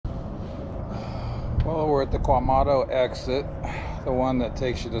Well, we're at the Cuamato exit, the one that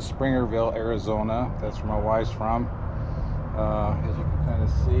takes you to Springerville, Arizona. That's where my wife's from. As you can kind of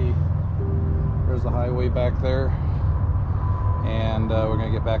see, there's the highway back there, and we're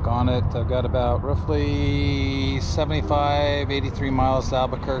going to get back on it. I've got about roughly 83 miles to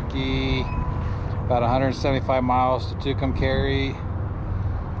Albuquerque, about 175 miles to Tucumcari.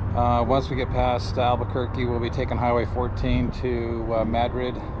 Once we get past Albuquerque, we'll be taking Highway 14 to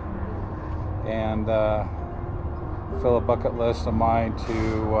Madrid, and fill a bucket list of mine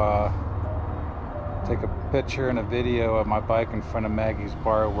to take a picture and a video of my bike in front of Maggie's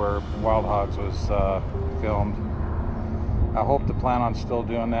bar where Wild Hogs was filmed. I hope to plan on still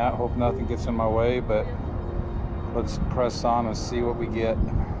doing that. Hope nothing gets in my way, but let's press on and see what we get.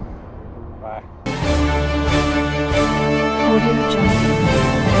 Bye. Audio Jungle.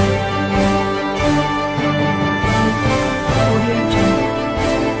 Audio Jungle.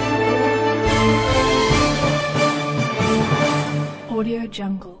 Audio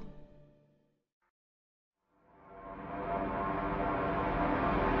Jungle.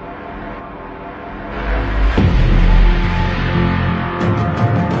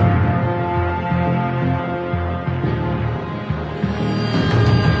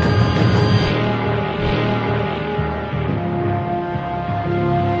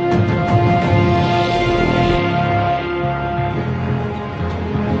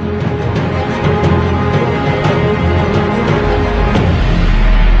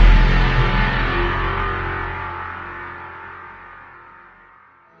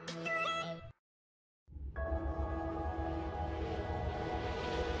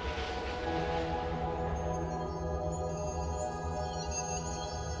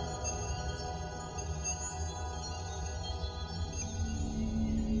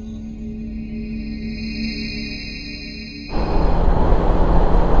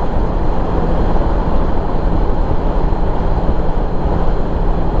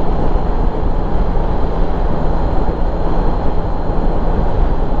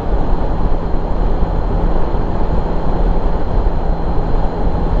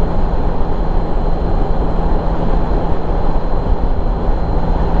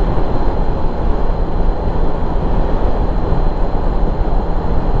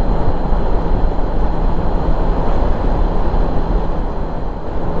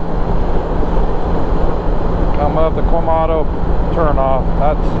 The Cuamato turnoff.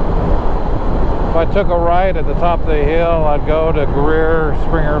 If I took a right at the top of the hill, I'd go to Greer,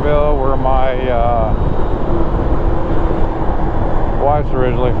 Springerville, where my wife's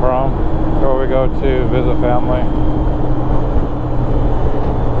originally from, where we go to visit family.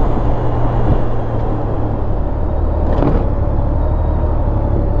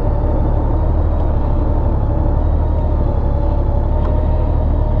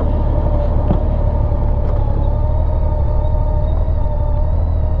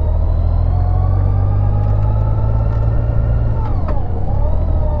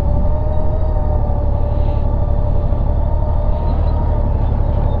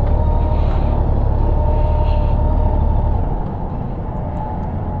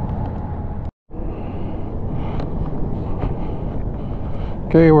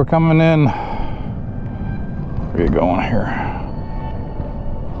 Okay, we're coming in. Where are you going here?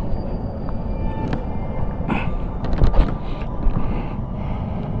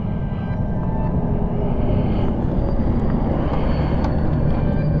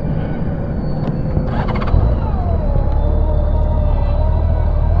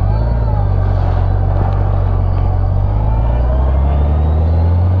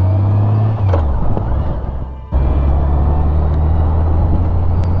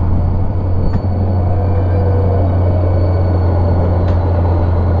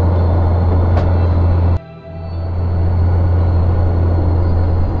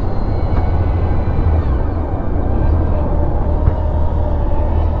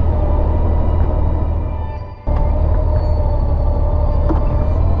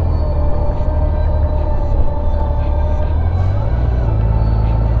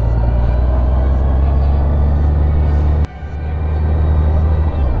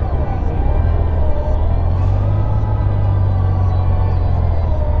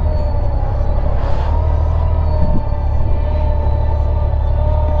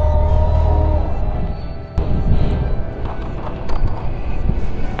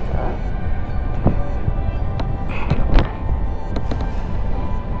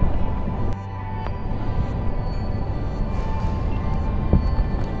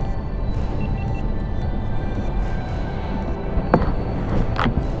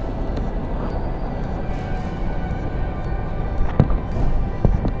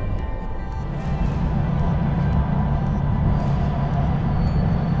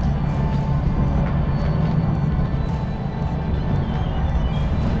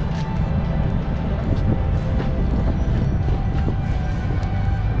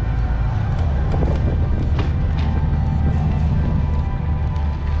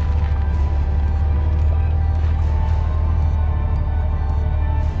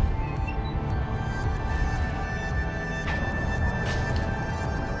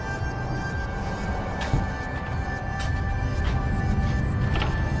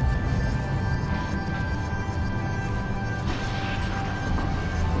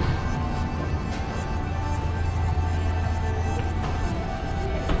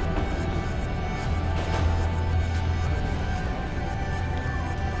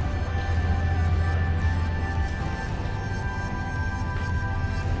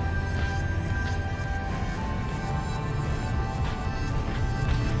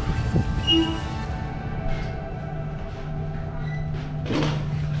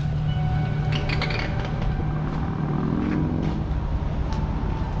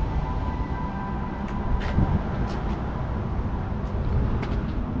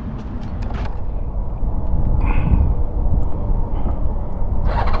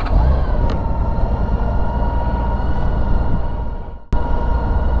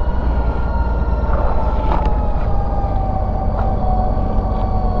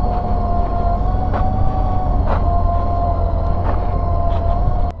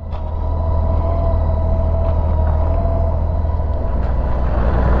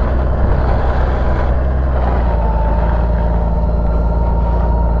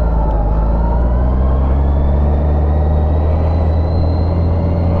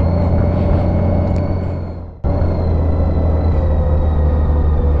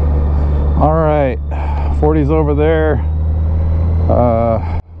 party's over there.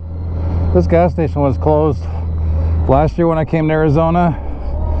 This gas station was closed last year when I came to Arizona,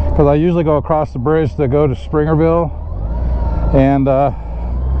 because I usually go across the bridge to go to Springerville, and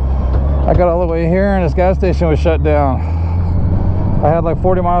I got all the way here and this gas station was shut down. I had like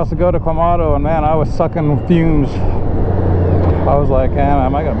 40 miles to go to Clamato, and man, I was sucking fumes. I was like, man,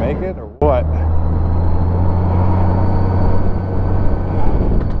 am I gonna make it or what?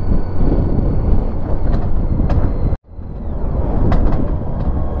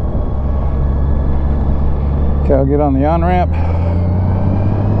 Okay, I'll get on the on-ramp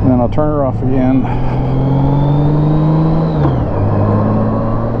and then I'll turn her off again.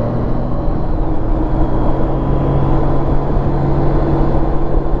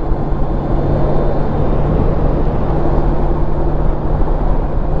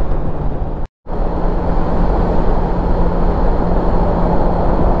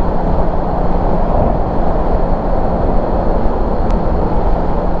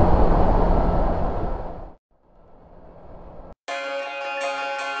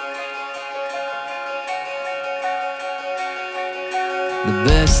 The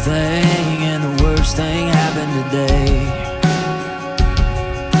best thing and the worst thing happened today.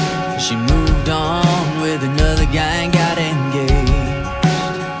 She moved on with another guy and got engaged,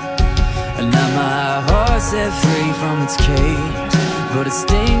 and now my heart's set free from its cage, but it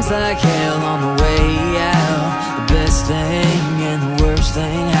stings like hell on the way out. The best thing and the worst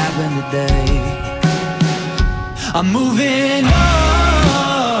thing happened today. I'm moving on.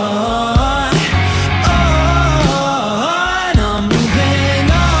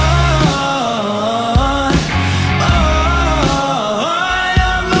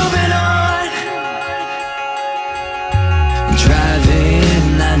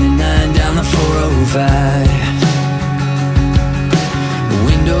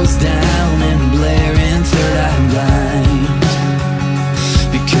 Windows down and blaring third eye blind,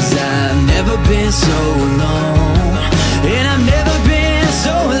 because I've never been so alone, and I've never been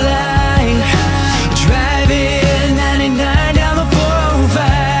so alive. Driving 99 down the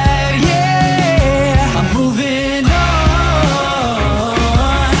 405, yeah. I'm moving on.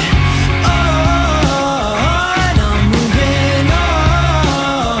 I'm moving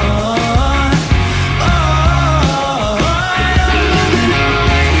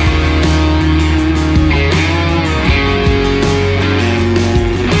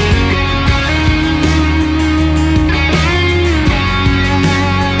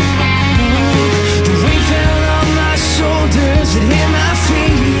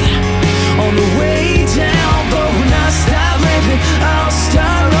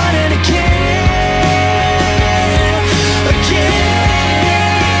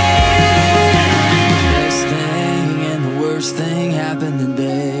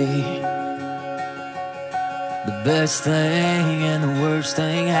best thing and the worst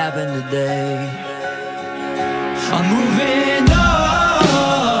thing happened today. I'm moving on.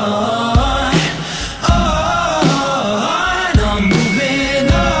 I'm moving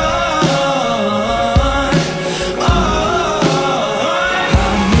on. I'm moving on. I'm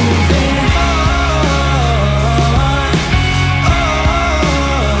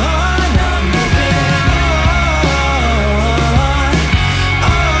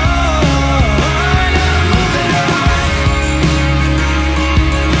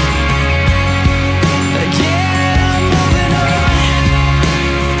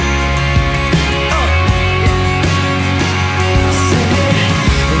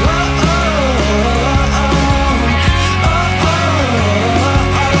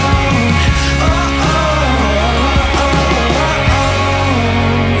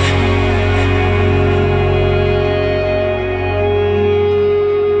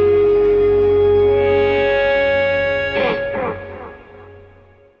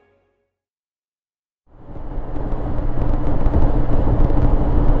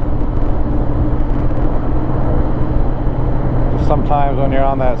Sometimes when you're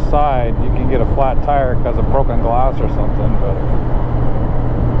on that side, you can get a flat tire because of broken glass or something, but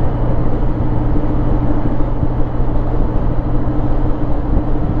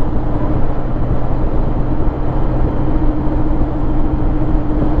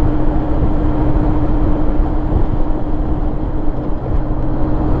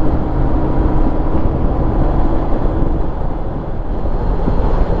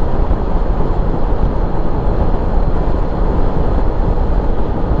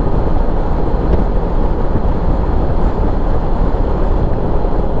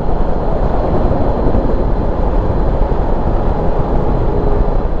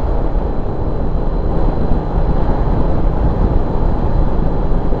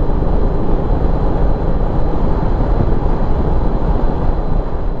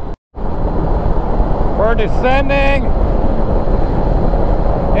We're descending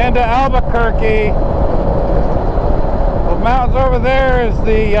into Albuquerque. The mountains over there is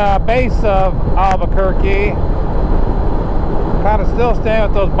the base of Albuquerque. Kind of still staying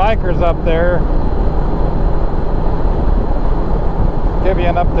with those bikers up there. Give you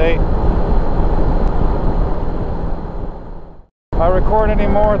an update. If I record any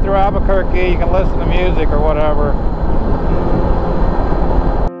more through Albuquerque, you can listen to music or whatever.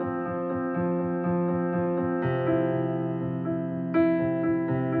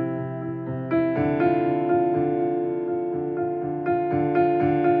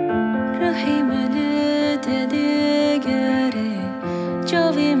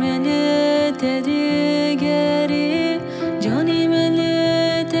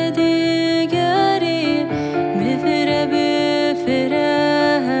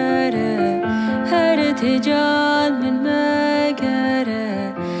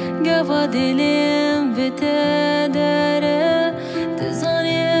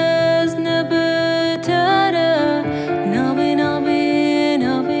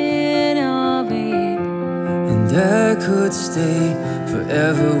 I could stay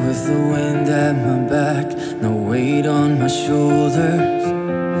forever with the wind at my back, no weight on my shoulders,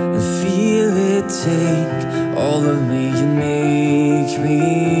 and feel it take all of me and make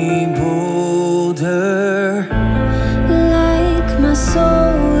me bolder. Like my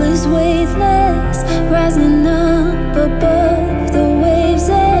soul is weightless, rising up above the waves,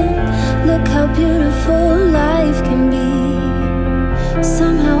 and look how beautiful life can be.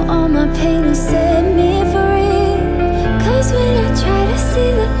 Somehow all my pain has set me free. When I try to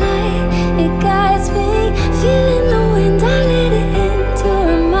see the light, it guides me. Feeling the wind, I let it in to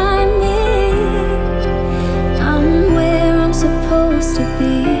remind me I'm where I'm supposed to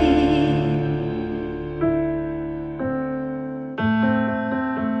be.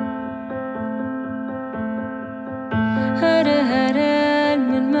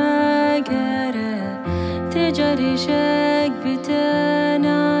 من مگره تجاری شک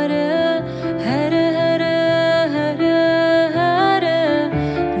بتناره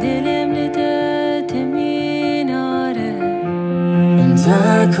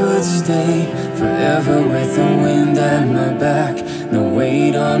I could stay forever with the wind at my back, no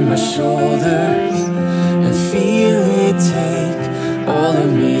weight on my shoulders, and feel it take all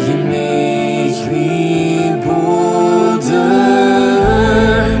of me and make me bolder.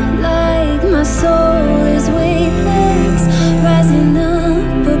 Like my soul is weightless, rising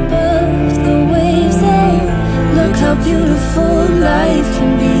up above the waves, and look how beautiful life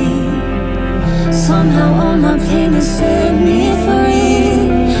can be. Somehow all my pain has set me free.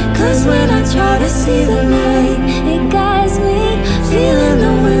 'Cause when I try to see the light, it guides me. Feeling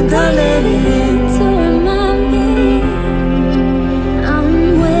the wind, I let it in to remind me I'm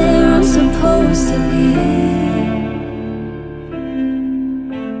where I'm supposed to be.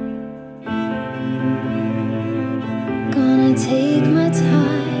 Gonna take my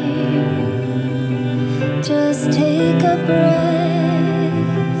time, just take a breath.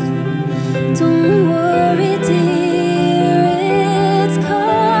 Don't worry, dear, it's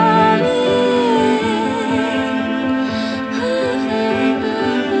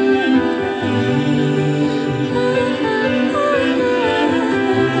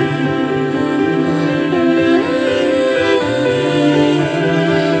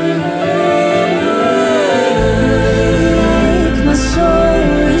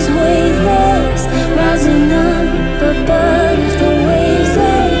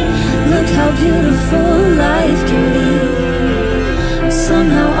beautiful life can be.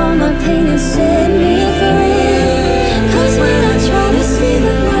 Somehow all my pain has set me free. 'Cause when I try to see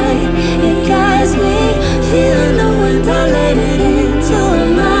the light, it guides me. Feeling the wind, I let it in to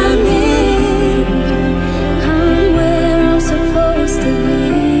remind me I'm where I'm supposed to be.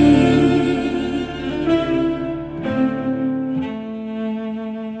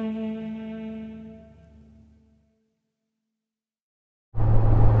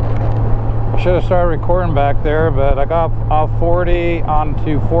 Should have started recording back there, but I got off 40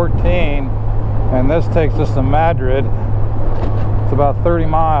 onto 14, and this takes us to Madrid. It's about 30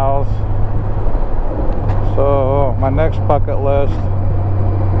 miles. So my next bucket list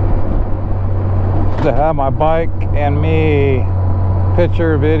is to have my bike and me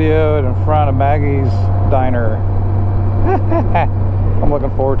picture videoed in front of Maggie's diner. I'm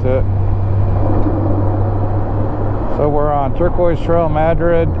looking forward to it. So we're on Turquoise Trail,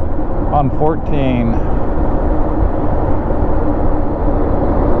 Madrid, on 14.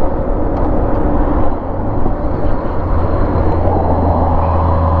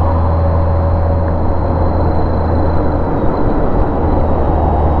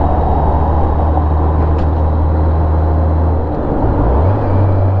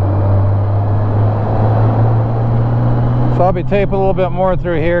 Probably tape a little bit more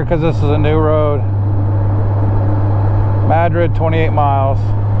through here because this is a new road. Madrid, 28 miles.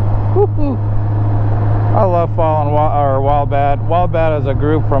 Woo-hoo. I love following Wildbat. Wildbat is a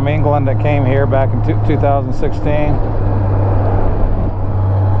group from England that came here back in 2016.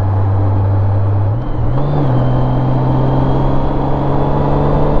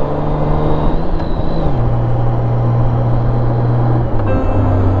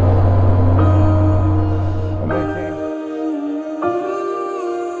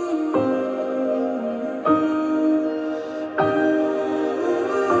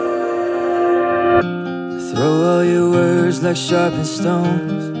 Like sharpened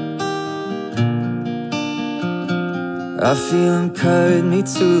stones, I feel them cut me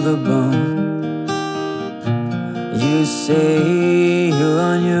to the bone. You say you're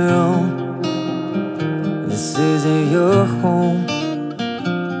on your own, this isn't your home.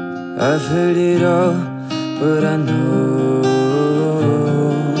 I've heard it all, but I know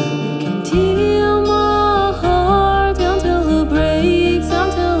you can tear my heart until it breaks,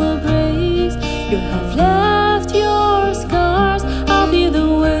 until it breaks. You have left your scars. I'll feel the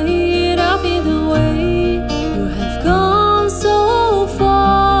weight, I'll feel the weight. You have gone so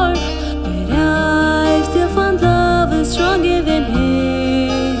far, but I still find love is stronger than hate.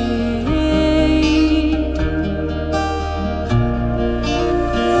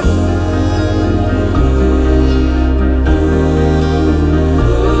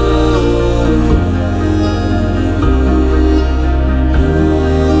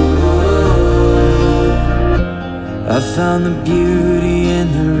 I found the beauty in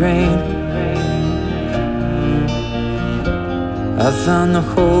the rain. I found the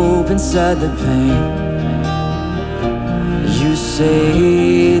hope inside the pain. You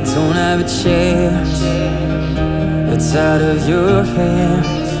say don't have a chance, it's out of your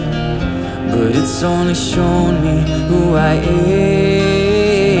hands, but it's only shown me who I am.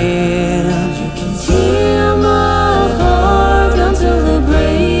 You can tear my heart until it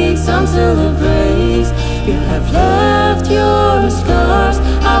breaks, until it breaks. You have left your scars.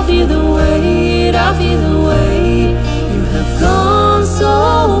 I feel the weight, I feel the weight. You have gone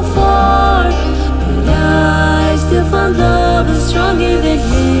so far, but I still find love is stronger than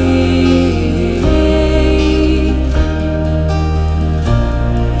hate.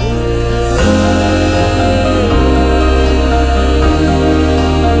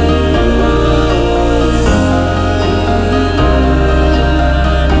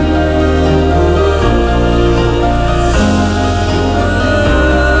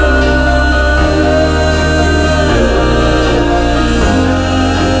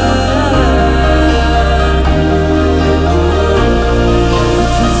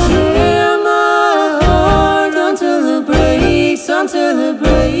 Until it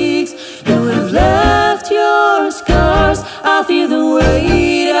breaks, you have left your scars. I feel the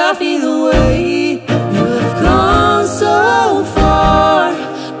weight, I feel the weight. You have gone so far,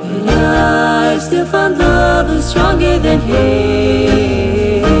 but I still find love is stronger than hate.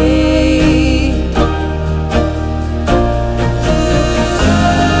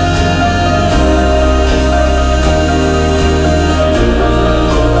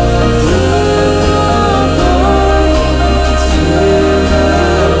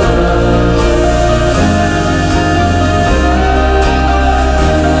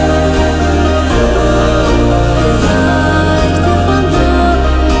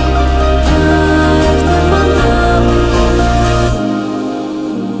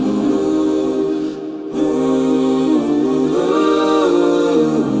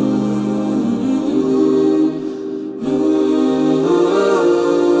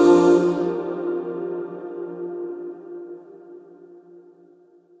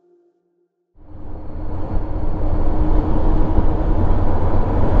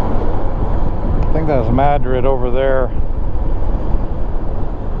 I think that's Madrid over there.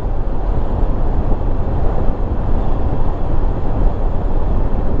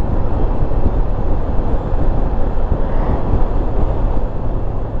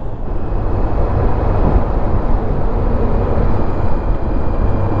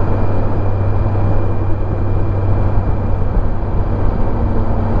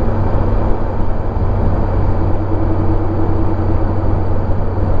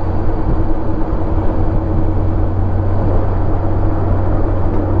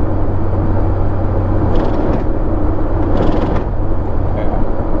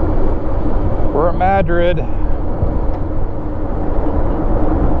 Madrid.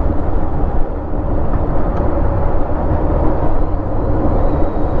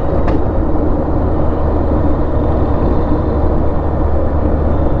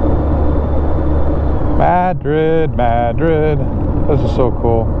 Madrid, Madrid. This is so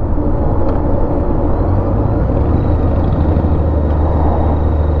cool.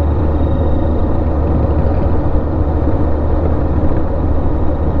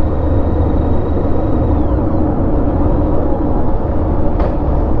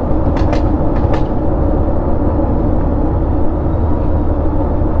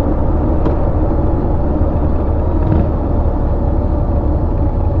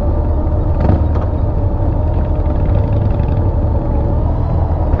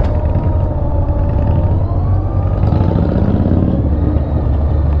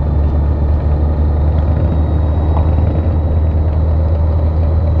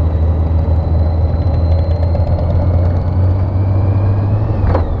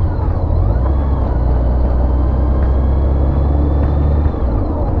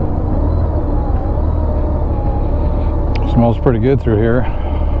 Smells pretty good through here.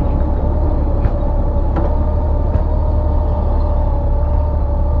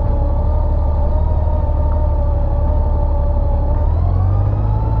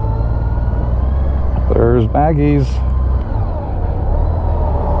 There's Maggie's.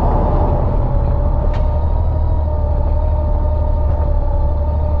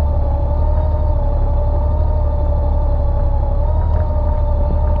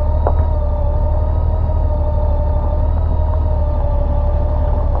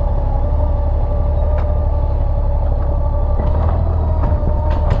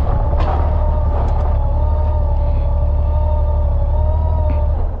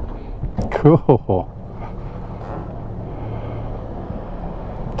 Cool.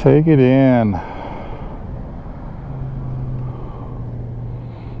 Take it in.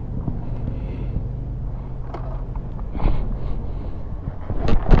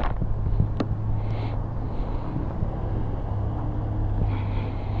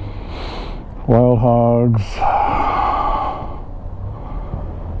 Wild hogs.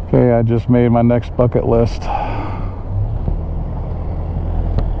 Okay, I just made my next bucket list.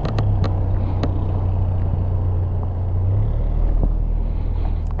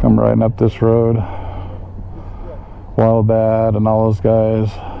 Come riding up this road. Wild Bad and all those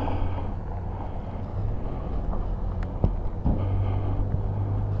guys.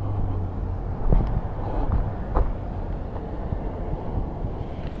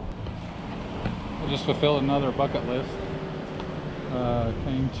 I just fulfilled another bucket list.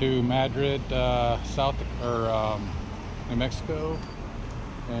 Came to Madrid, New Mexico,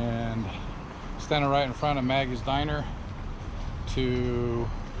 and standing right in front of Maggie's Diner to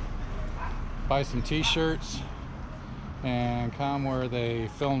buy some t-shirts and come where they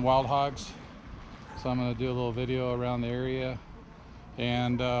film wild hogs. So I'm going to do a little video around the area,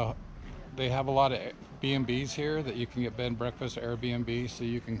 and they have a lot of B&Bs here that you can get bed and breakfast or Airbnb, so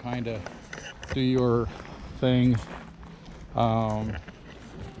you can kind of do your thing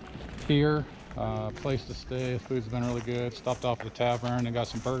here. Place to stay. Food's been really good. Stopped off at the tavern and got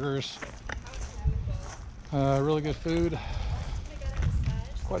some burgers. Really good food.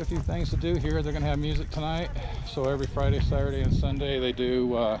 Quite a few things to do here. They're going to have music tonight, so every Friday, Saturday, and Sunday they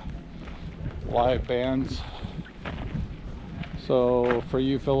do live bands. So for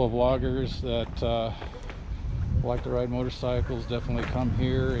you fellow vloggers that like to ride motorcycles, definitely come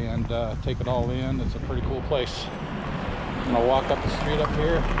here and take it all in. It's a pretty cool place. I'm going to walk up the street up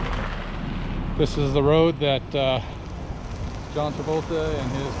here. This is the road that John Travolta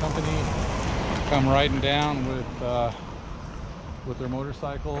and his company come riding down with their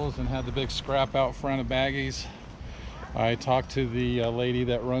motorcycles and had the big scrap out front of Maggie's. I talked to the lady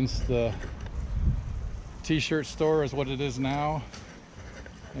that runs the t-shirt store, is what it is now,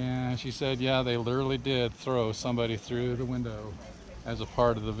 and she said, yeah, they literally did throw somebody through the window as a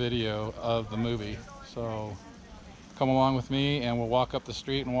part of the video of the movie. So come along with me and we'll walk up the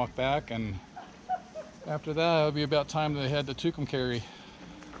street and walk back, and after that it'll be about time to head to Tucumcari.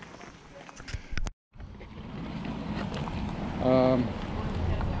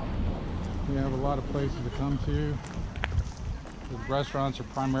 We have a lot of places to come to. The restaurants are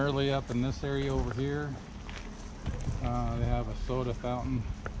primarily up in this area over here. They have a soda fountain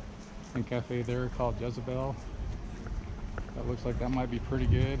and cafe there called Jezebel. That looks like that might be pretty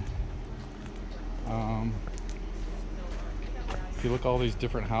good. If you look at all these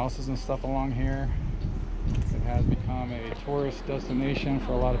different houses and stuff along here, it has become a tourist destination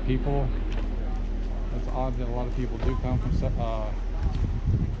for a lot of people. It's odd that a lot of people do come from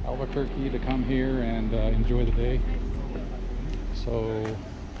Albuquerque to come here and enjoy the day. So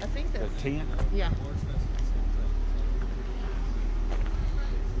I think the tent. Yeah.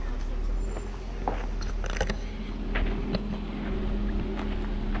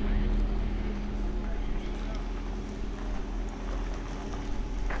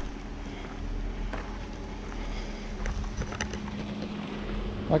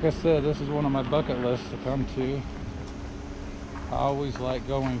 Like I said, this is one of my bucket lists to come to. I always like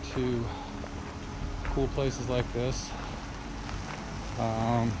going to cool places like this.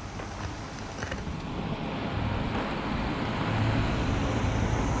 Right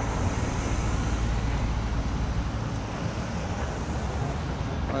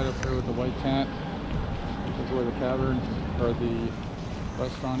up there with the white tent is where the tavern or the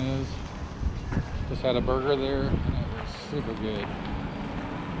restaurant is. Just had a burger there and it was super good.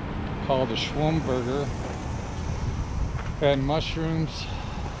 Called the Schwum Burger. Had mushrooms.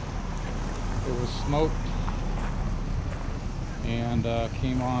 It was smoked and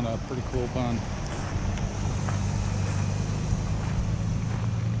came on a pretty cool bun.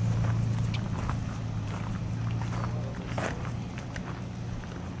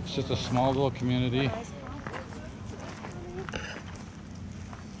 It's just a small little community.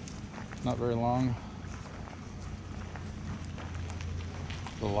 Not very long.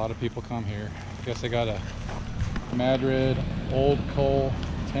 A lot of people come here. I guess they got a Madrid Old Coal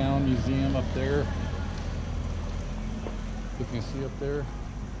Town Museum up there. You can see up there.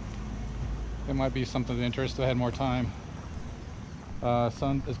 It might be something of interest if I had more time. It's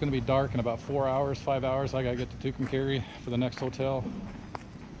going to be dark in about 4 hours, 5 hours. I gotta get to Tucumcari for the next hotel.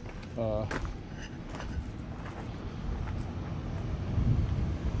 Got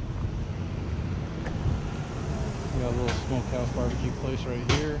a little smokehouse barbecue place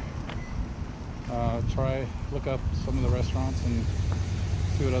right here. Look up some of the restaurants and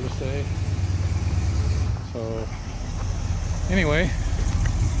see what others say. So anyway,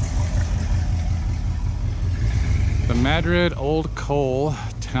 the Madrid Old Coal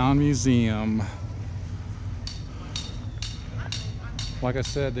Town Museum. Like I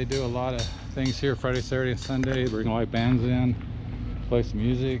said, they do a lot of things here Friday, Saturday, and Sunday. Bring live bands in, play some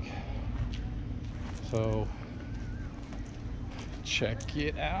music. So check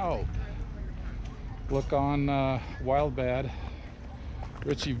it out. Look on Wild Bad,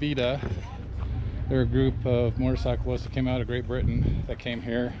 Richie Vita. They're a group of motorcyclists that came out of Great Britain that came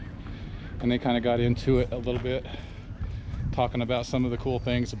here, and they kind of got into it a little bit, talking about some of the cool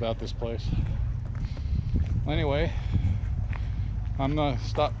things about this place. Anyway, I'm gonna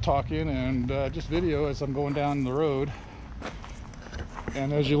stop talking and just video as I'm going down the road.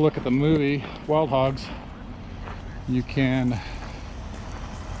 And as you look at the movie Wild Hogs, you can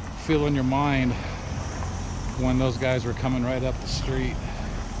feel in your mind when those guys were coming right up the street.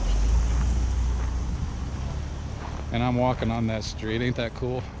 And I'm walking on that street. Ain't that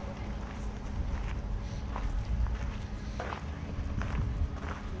cool?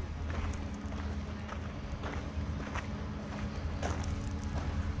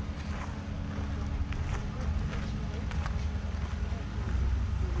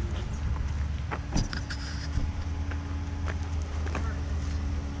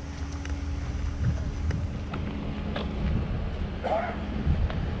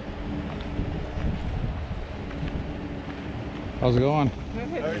 How's it going?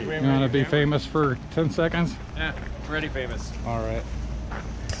 You want to be famous for 10 seconds? Yeah, already famous. All right.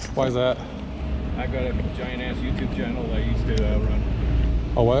 Why is that? I got a giant ass YouTube channel I used to run.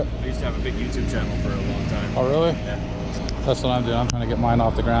 Oh, what? I used to have a big YouTube channel for a long time. Oh, really? Yeah. That's what I'm doing. I'm trying to get mine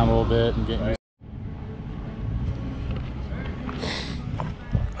off the ground a little bit and get Right.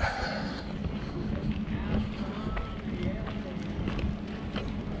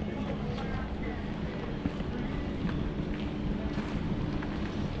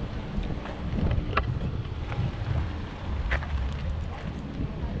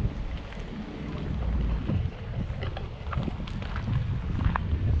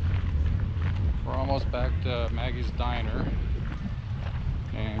 We're almost back to Maggie's Diner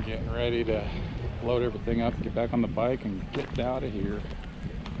and getting ready to load everything up, get back on the bike and get out of here.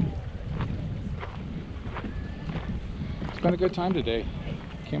 It's been a good time today.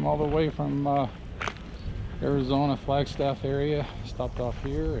 Came all the way from Arizona Flagstaff area, stopped off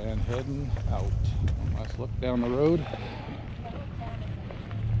here and heading out. Let's look down the road.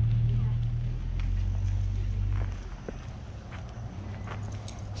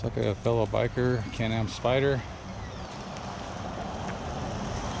 It's like a fellow biker, Can-Am Spider.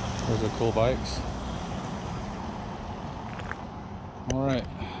 Those are cool bikes. All right,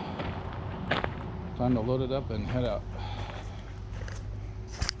 time to load it up and head out.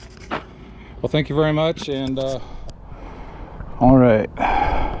 Well, thank you very much, and all right.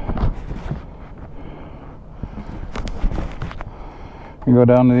 You go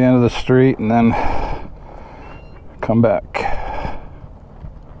down to the end of the street and then come back.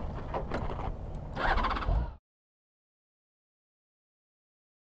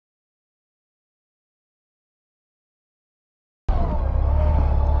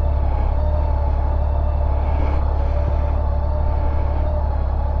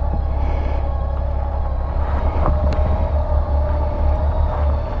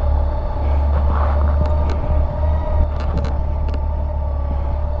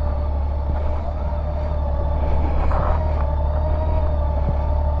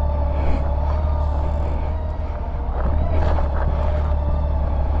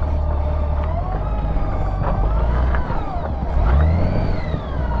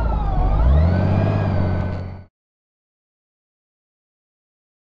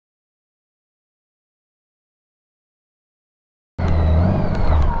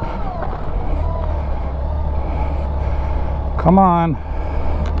 Come on.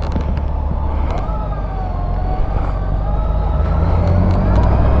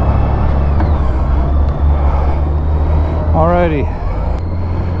 Alrighty.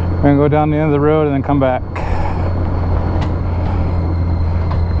 We're gonna go down the end of the road and then come back.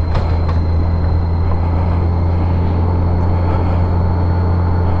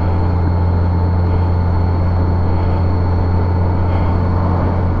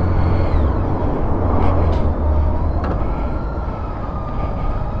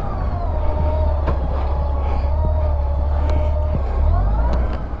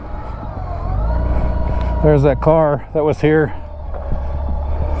 There's that car that was here.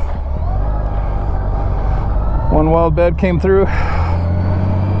 One wild bed came through.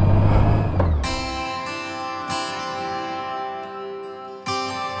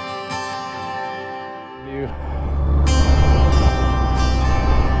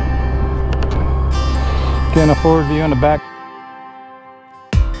 Getting a forward view in the back.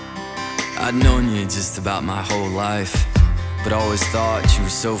 I'd known you just about my whole life, but always thought you were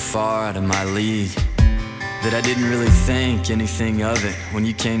so far out of my league that I didn't really think anything of it when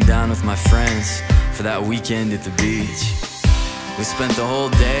you came down with my friends for that weekend at the beach. We spent the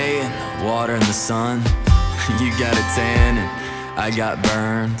whole day in the water and the sun. You got a tan and I got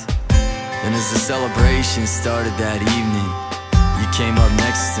burned. And as the celebration started that evening, you came up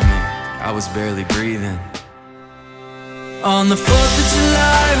next to me, I was barely breathing. On the 4th of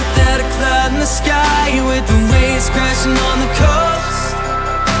July, without a cloud in the sky, with the waves crashing on the coast,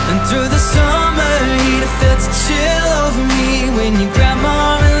 and through the summer heat, I felt a chill over me when you grabbed my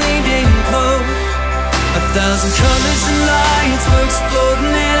arm and leaned in close. 1,000 colors and lights were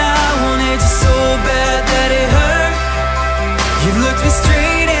exploding, and I wanted you so bad that it hurt. You looked me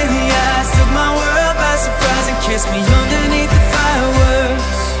straight in the eyes, took my world by surprise, and kissed me underneath the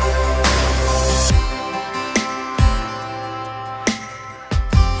fireworks.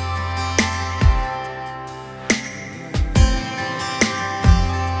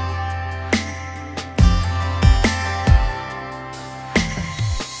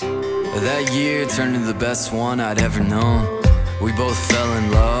 That year turned into the best one I'd ever known. We both fell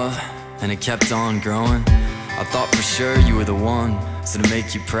in love, and it kept on growing. I thought for sure you were the one, so to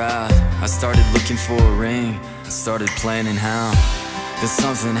make you proud, I started looking for a ring, and started planning how. Then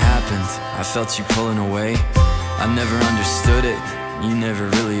something happened, I felt you pulling away. I never understood it, you never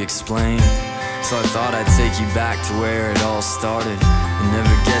really explained. So I thought I'd take you back to where it all started, and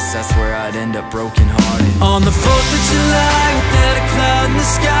never guessed that's where I'd end up broken hearted. On the 4th of July, without a cloud in the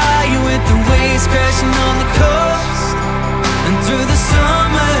sky, with the waves crashing on the coast, and through the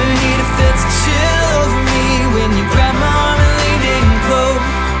summer heat, I felt a chill over me when you grabbed my arm and leaned in close.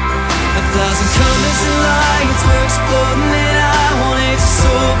 1,000 colors and lights were exploding, and I wanted you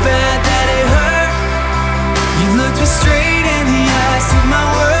so bad that it hurt. You looked me straight in the eyes, took my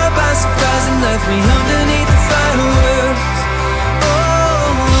world by surprise, and left me underneath the fireworks.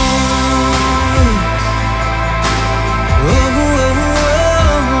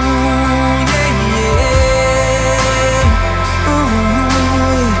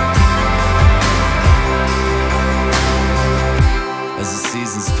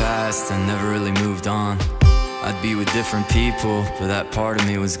 I never really moved on. I'd be with different people, but that part of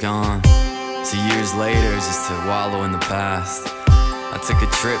me was gone. So years later, just to wallow in the past, I took a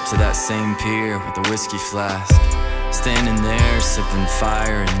trip to that same pier with a whiskey flask. Standing there, sipping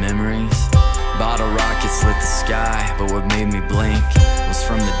fire and memories. Bottle rockets lit the sky, but what made me blink was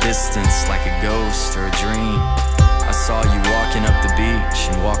from the distance, like a ghost or a dream. I saw you walking up the beach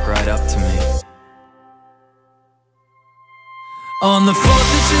and walk right up to me. On the 4th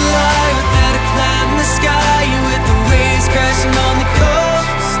of July, without a cloud in the sky,